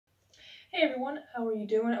Hey everyone, how are you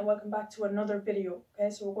doing? And welcome back to another video. Okay,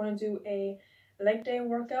 so we're going to do a leg day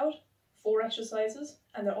workout, 4 exercises,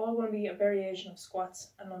 and they're all going to be a variation of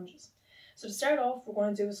squats and lunges. So to start off, we're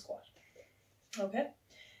going to do a squat. Okay,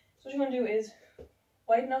 so what you're going to do is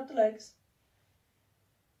widen out the legs,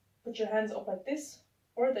 put your hands up like this,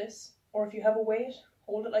 or if you have a weight,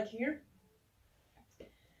 hold it like here.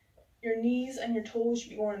 Your knees and your toes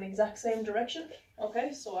should be going in the exact same direction.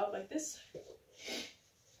 Okay, so out like this.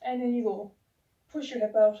 And then you go, push your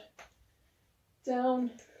hip out, down,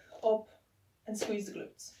 up, and squeeze the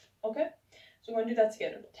glutes. Okay? So we're going to do that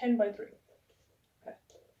together. 10 by 3. Okay.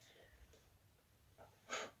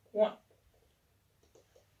 1,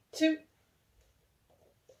 2,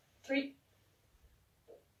 3,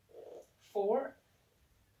 4,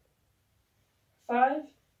 5,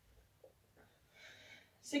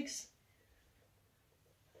 6,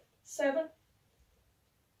 7,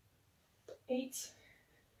 8,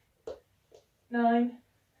 9,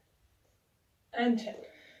 and 10.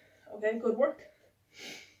 Okay, good work.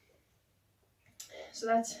 So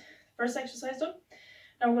that's the first exercise done.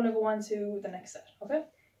 Now we're going to go on to the next set. Okay,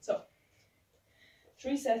 so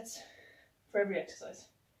 3 sets for every exercise.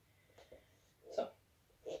 So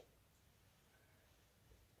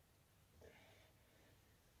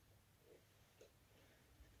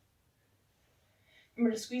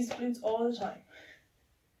remember to squeeze the glutes all the time.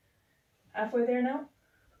 Halfway there now.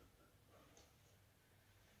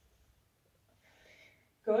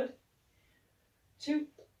 Good. 2,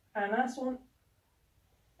 and last one,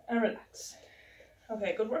 and relax.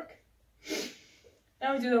 Okay, good work.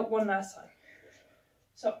 Now we do that one last time.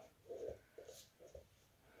 So,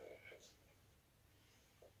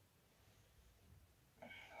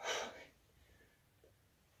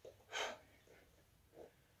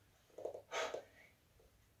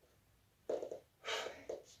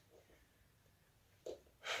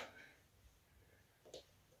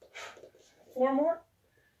 four more.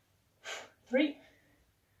 3,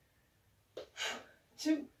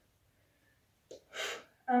 2,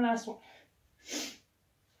 and last one.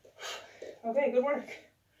 Okay, good work.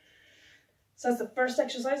 So that's the first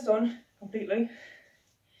exercise done completely. And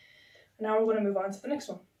now we're going to move on to the next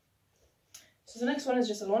one. So the next one is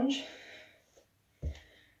just a lunge.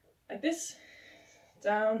 Like this,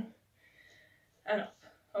 down and up.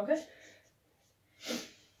 Okay? And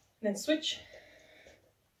then switch,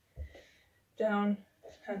 down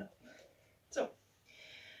and up. So,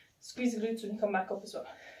 squeeze the glutes when you come back up as well.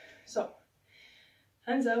 So,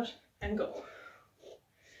 hands out and go.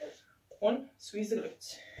 1, squeeze the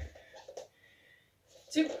glutes.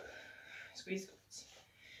 2, squeeze the glutes.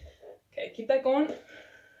 Okay, keep that going.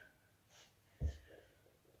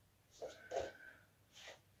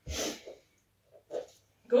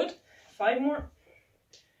 Good. 5 more.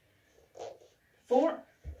 4,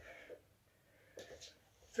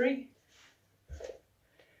 3,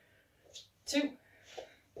 2,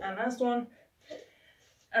 and last one,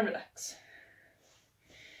 and relax.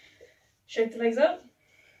 Shake the legs out,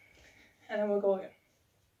 and then we'll go again.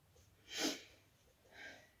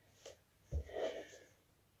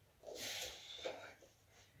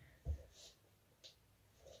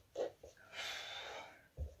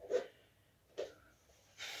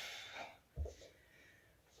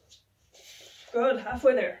 Good,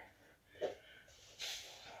 halfway there.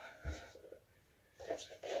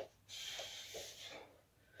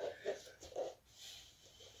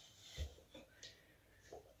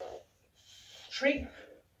 Three,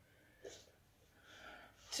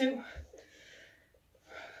 2,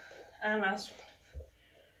 and last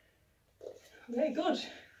one. Okay, good.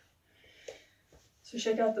 So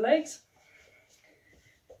shake out the legs,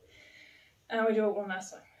 and we do it one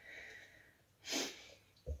last time.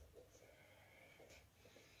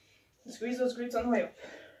 Squeeze those glutes on the way up.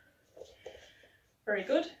 Very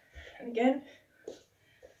good. And again.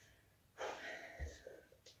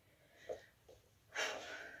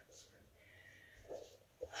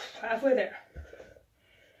 Halfway there.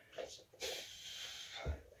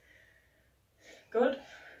 Good.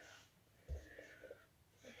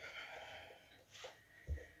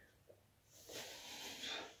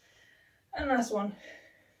 And last one.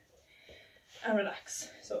 And relax.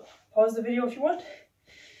 So pause the video if you want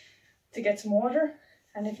to get some water,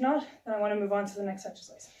 and if not, then I want to move on to the next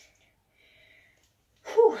exercise.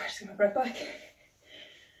 Whew, just get my breath back.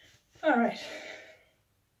 Alright.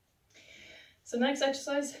 So the next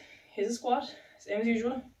exercise is a squat, same as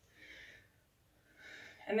usual.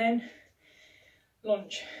 And then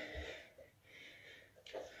lunge.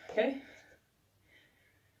 Okay?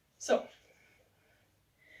 So,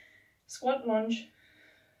 squat, lunge,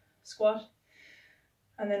 squat,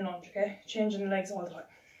 and then lunge, okay? Changing the legs all the time.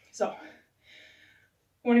 So,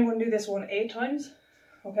 We're only going to do this one 8 times.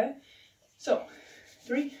 Okay, so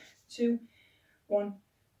 3, 2, 1,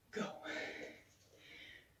 go.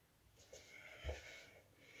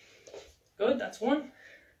 Good, that's 1.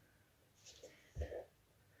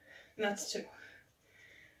 And that's 2.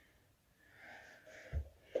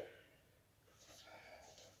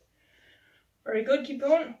 Very good, keep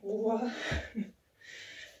going.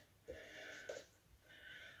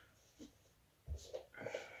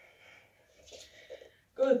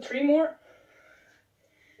 Good, 3 more.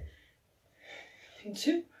 And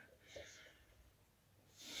 2.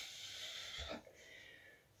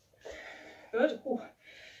 Good. Ooh.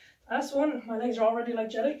 Last one, my legs are already like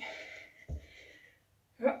jelly.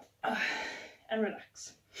 And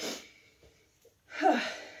relax.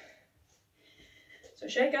 So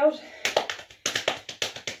shake out.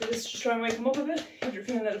 So this is just try and wake them up a bit if you're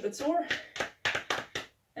feeling a little bit sore.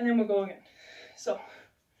 And then we'll go again. So,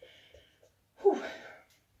 whew.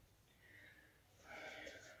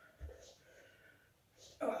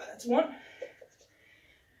 Oh, that's 1.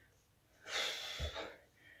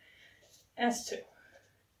 That's 2.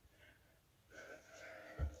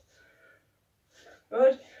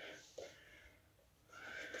 Good.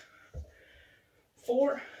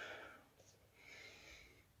 4.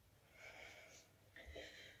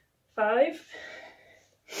 5.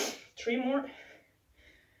 3 more.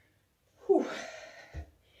 Whew.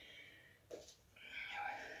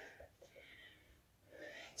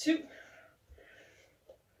 2.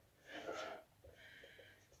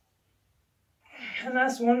 And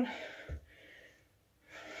last one.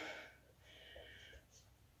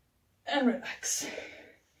 And relax.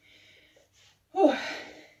 Oh.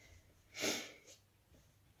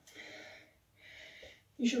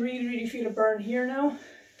 You should really feel a burn here now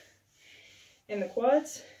in the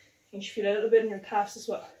quads. You should feel a little bit in your calves as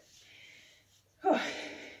well. Oh.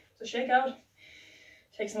 So shake out,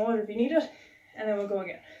 take some water if you need it, and then we'll go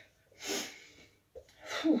again.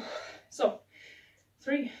 Whew. So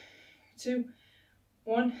 3, 2,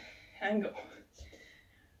 1, and go.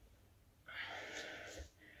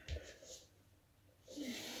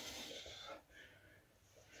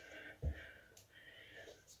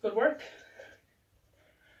 Good work.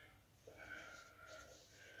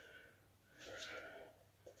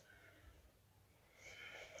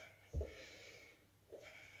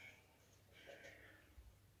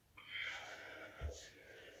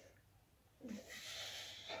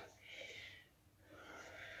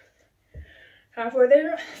 Halfway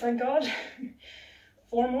there, thank God.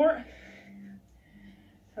 4 more.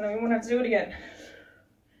 And then we won't have to do it again.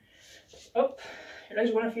 Up. Your legs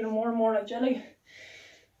are going to feel more and more like jelly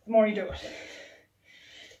the more you do it.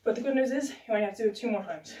 But the good news is you only have to do it 2 more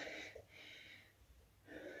times.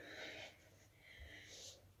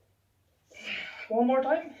 One more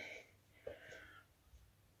time.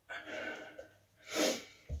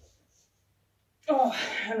 Oh,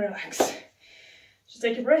 and relax. Just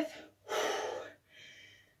take a breath.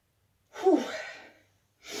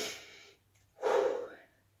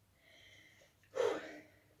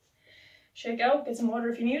 Shake out, get some water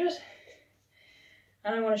if you need it.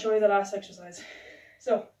 And I'm going to show you the last exercise.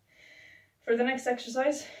 So, for the next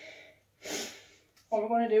exercise, what we're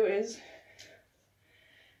going to do is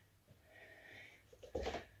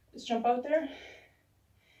just jump out there,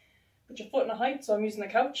 put your foot in a height, so I'm using the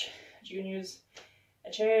couch, but you can use a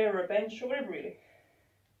chair or a bench or whatever really.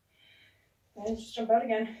 And just jump out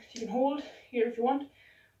again. You can hold here if you want,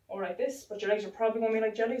 or like this, but your legs are probably going to be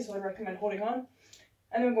like jelly, so I recommend holding on.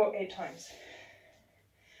 And then we'll go 8 times.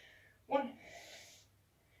 1,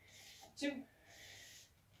 2,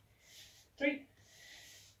 3,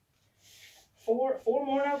 4, 4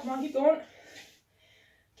 more now, come on, keep going.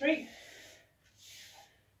 3,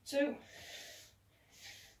 2,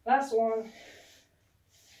 last one,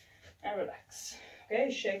 and relax.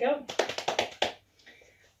 Okay, shake out.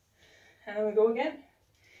 And then we go again,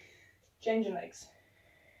 changing legs.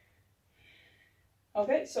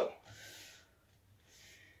 Okay, so,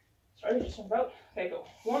 sorry, just jump out. Okay, go.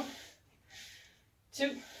 1,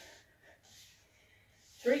 2,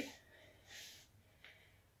 3,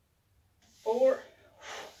 4,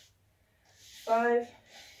 5,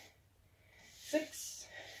 6,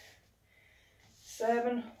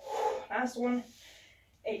 7, last one,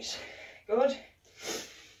 8. Good.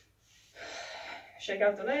 Shake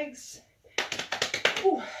out the legs.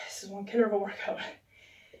 Ooh, this is one killer of a workout.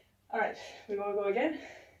 Alright, we're going to go again.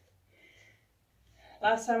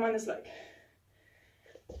 Last time on this leg.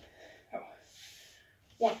 Go.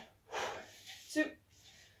 1, 2,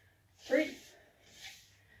 3,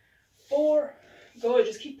 4. Good,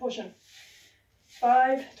 just keep pushing.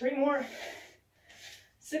 5, 3 more.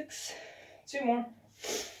 6, 2 more.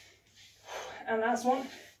 And last one.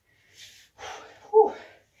 Whew.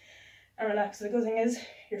 And relax. The good thing is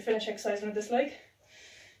you're finished exercising with this leg.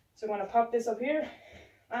 So I'm going to pop this up here.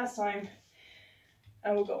 Last time.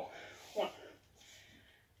 And we'll go. 1,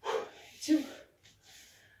 2,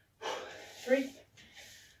 3,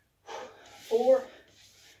 4,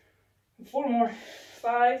 4 more.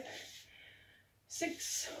 5,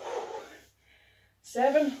 6,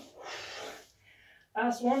 7.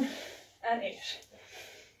 Last one. And 8.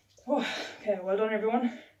 Oh, okay, well done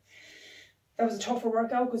everyone. That was a tougher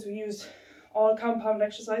workout because we used all compound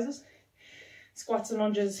exercises. Squats and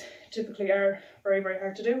lunges typically are very, very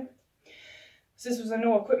hard to do. So this was a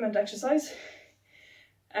no equipment exercise.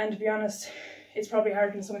 And to be honest, it's probably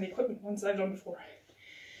harder than some of the equipment ones I've done before.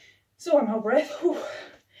 So I'm out of breath. Whew.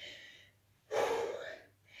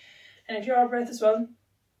 And if you're out of breath as well,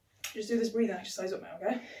 just do this breathing exercise with me,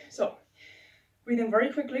 okay? So, breathe in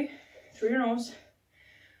very quickly through your nose.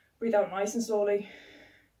 Breathe out nice and slowly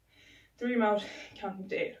through your mouth, counting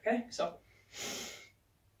to 8, okay? So,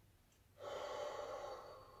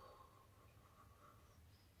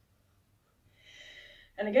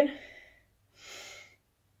 and again.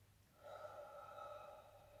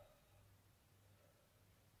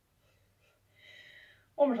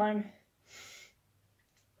 One more time.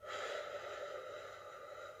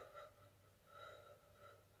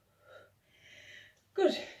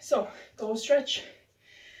 Good. So, go stretch,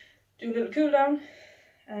 do a little cool down,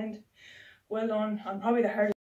 and well done on probably the hardest